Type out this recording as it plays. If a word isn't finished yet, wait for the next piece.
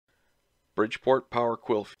Bridgeport power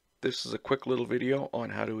quill. This is a quick little video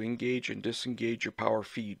on how to engage and disengage your power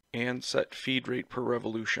feed and set feed rate per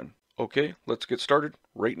revolution. Okay, let's get started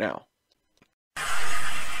right now.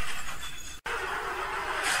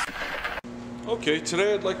 Okay,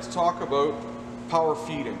 today I'd like to talk about power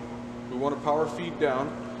feeding. We want to power feed down.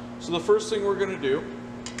 So the first thing we're going to do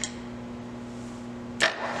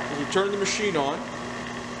is we turn the machine on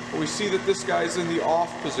and we see that this guy's in the off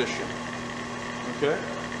position. Okay?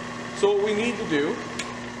 So what we need to do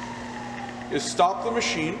is stop the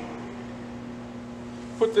machine,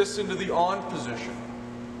 put this into the on position.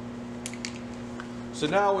 So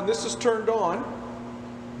now when this is turned on,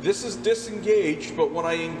 this is disengaged, but when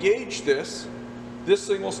I engage this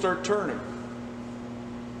thing will start turning.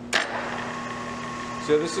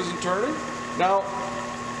 See how this isn't turning? Now,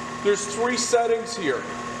 there's three settings here.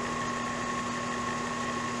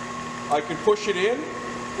 I can push it in,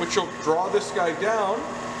 which will draw this guy down.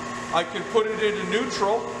 I can put it into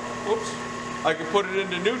neutral. Whoops. I can put it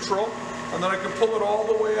into neutral, and then I can pull it all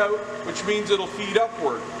the way out, which means it'll feed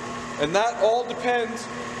upward. And that all depends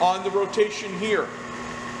on the rotation here.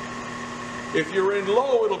 If you're in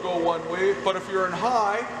low, it'll go one way, but if you're in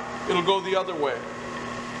high, it'll go the other way.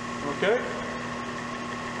 Okay?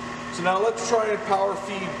 So now let's try and power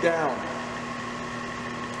feed down.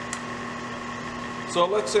 So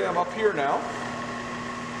let's say I'm up here now,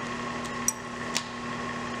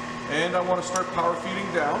 and I want to start power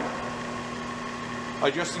feeding down. I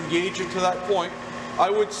just engage it to that point. I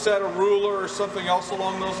would set a ruler or something else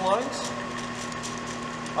along those lines.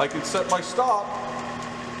 I can set my stop,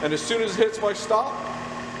 and as soon as it hits my stop,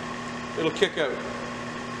 it'll kick out.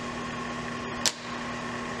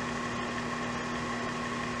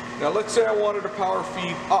 Now let's say I wanted to power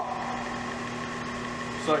feed up.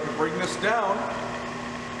 So I can bring this down,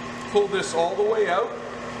 pull this all the way out,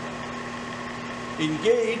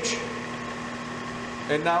 engage,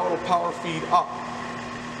 and now it'll power feed up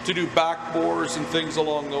to do back bores and things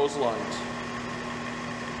along those lines.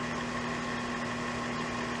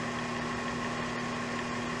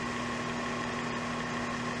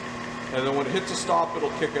 And then when it hits a stop, it'll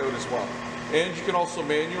kick out as well. And you can also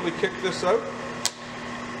manually kick this out.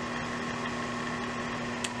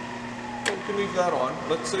 So we can leave that on.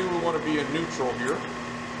 Let's say we want to be in neutral here.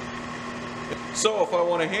 So if I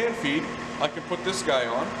want to hand feed, I can put this guy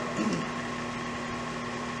on.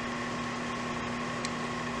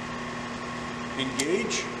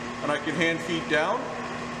 Engage, and I can hand feed down,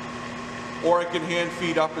 or I can hand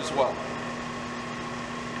feed up as well.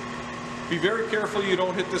 Be very careful you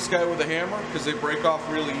don't hit this guy with a hammer, because they break off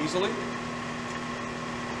really easily.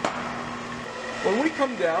 When we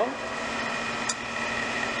come down,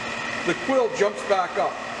 the quill jumps back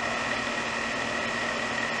up.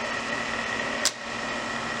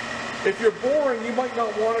 If you're boring, you might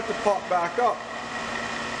not want it to pop back up.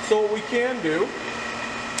 So what we can do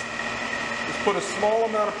is put a small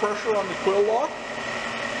amount of pressure on the quill lock,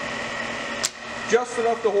 just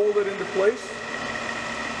enough to hold it into place.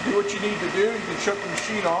 Do what you need to do. You can shut the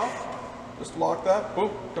machine off. Just lock that. Boom,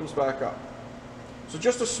 comes back up. So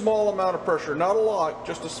just a small amount of pressure, not a lot,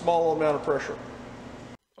 just a small amount of pressure.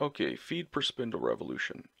 Okay, feed per spindle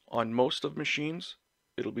revolution. On most of machines,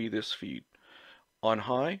 it'll be this feed. On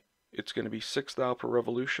high, it's going to be 6 thou per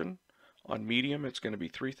revolution. On medium, it's going to be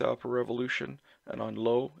 3 thou per revolution. And on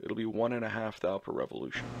low, it'll be 1.5 thou per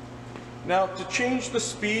revolution. Now, to change the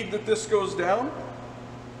speed that this goes down,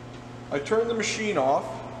 I turn the machine off,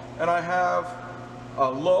 and I have a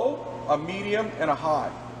low, a medium, and a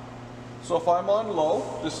high. So if I'm on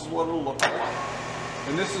low, this is what it'll look like.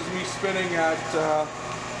 And this is me spinning at,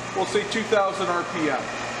 we'll say 2,000 RPM.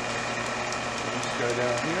 Put this guy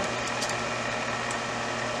down here.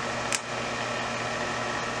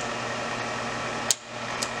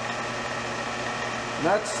 And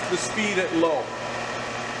that's the speed at low.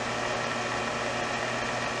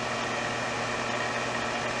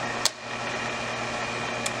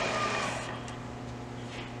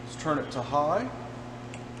 Let's turn it to high.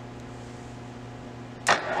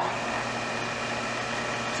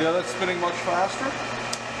 See how that's spinning much faster?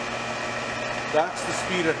 That's the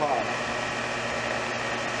speed at high.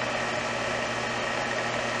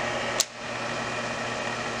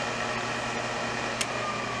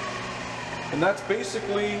 And that's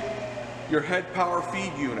basically your head power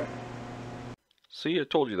feed unit. See, I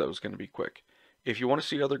told you that was going to be quick. If you want to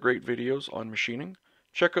see other great videos on machining,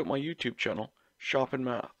 check out my YouTube channel, Shop and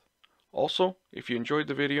Math. Also, if you enjoyed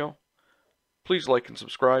the video, please like and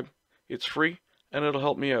subscribe. It's free and it'll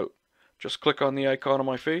help me out. Just click on the icon on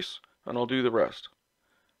my face and I'll do the rest.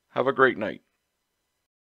 Have a great night.